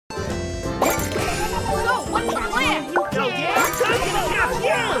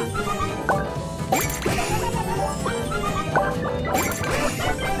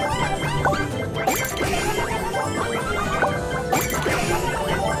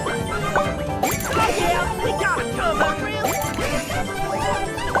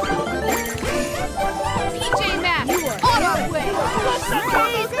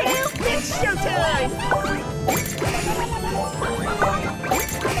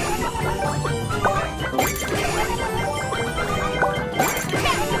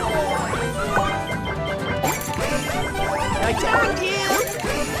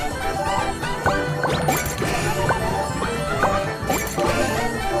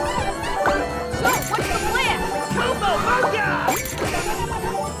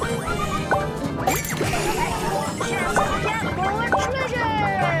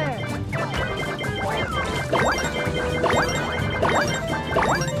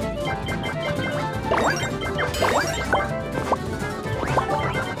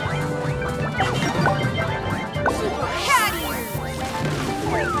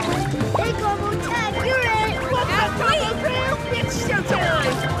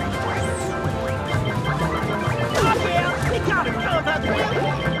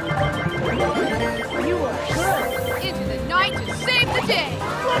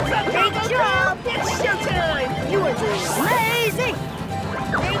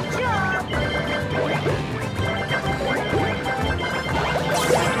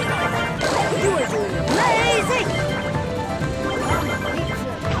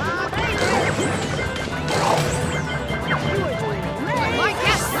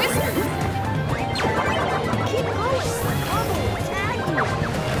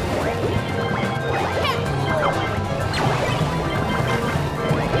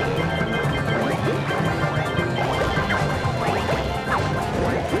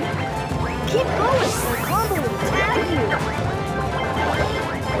Keep going, or Combo will tag you.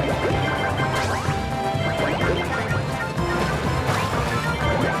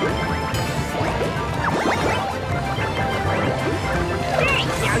 Hey,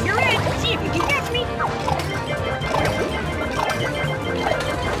 now you're in. See if you can catch me.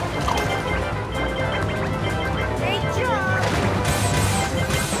 Great job.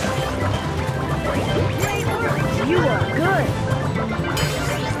 Great work. You are good.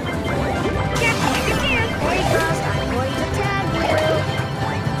 Catch me if you can. Hey, Gus, I'm going to tag you.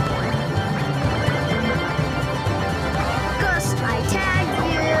 Gus, I tagged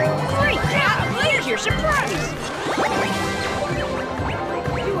you. Great job. Here's your surprise.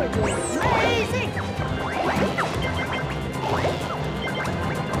 You are doing amazing.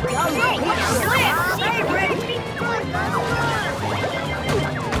 Go, slip. Stay ready.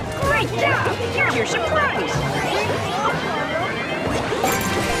 Great job. Here's your surprise.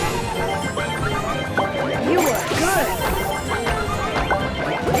 You are good.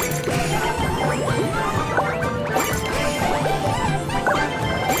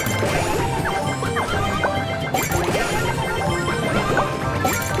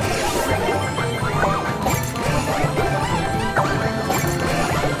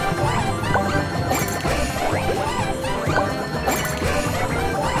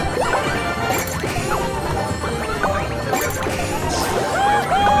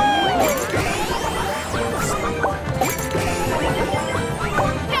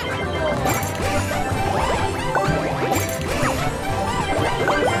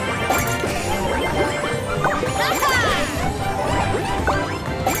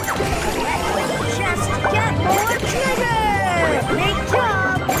 Just get more trigger. Great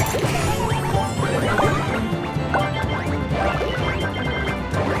job.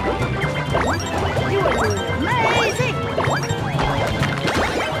 You are doing amazing.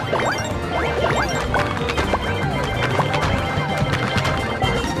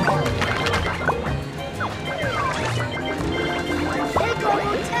 Hey,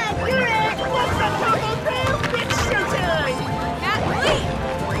 Combo Tag, you're it. What's up, Combo Crew? It's showtime. Catboy.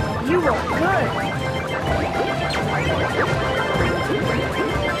 You are good.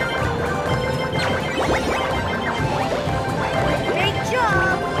 Great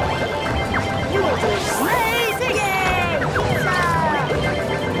job. You are doing amazing.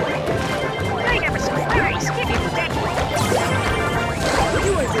 I have a surprise. If you can catch me.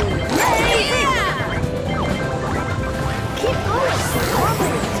 You are doing amazing. Keep going. Combo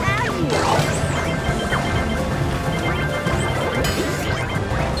will tag you.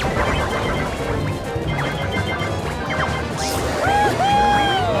 Woohoo!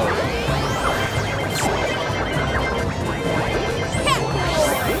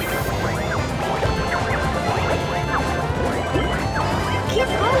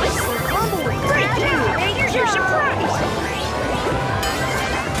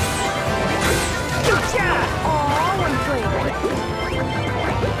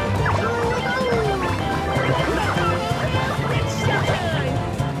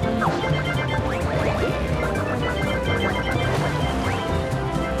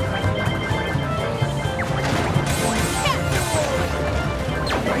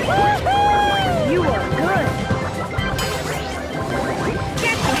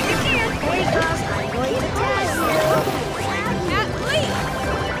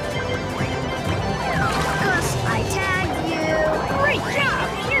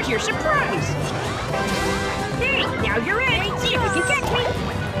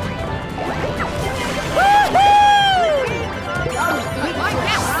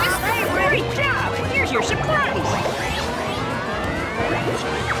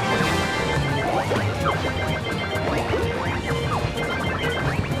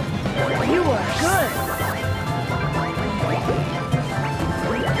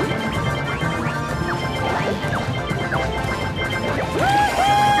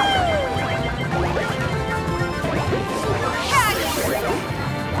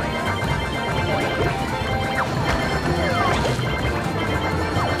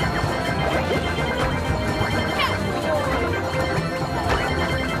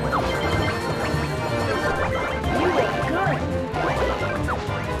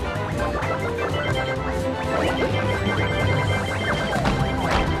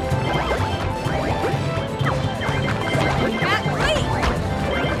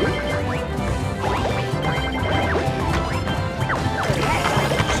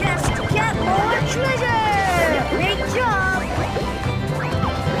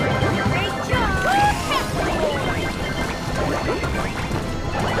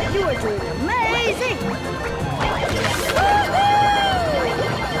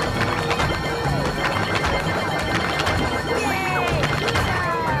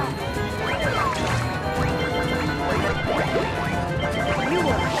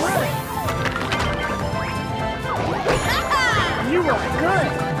 are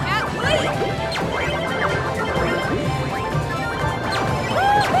good.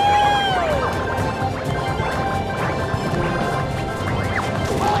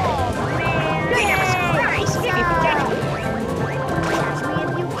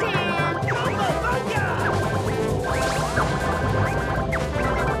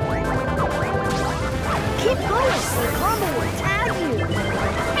 Keep going, the combo will tag you.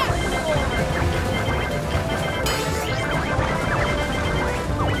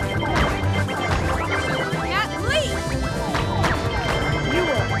 You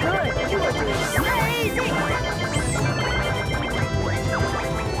are good. You are doing amazing.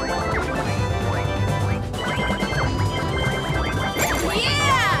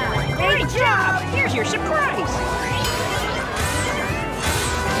 Yeah! Great job! Here's your surprise!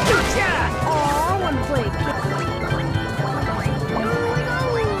 Good job! Aw, I want to play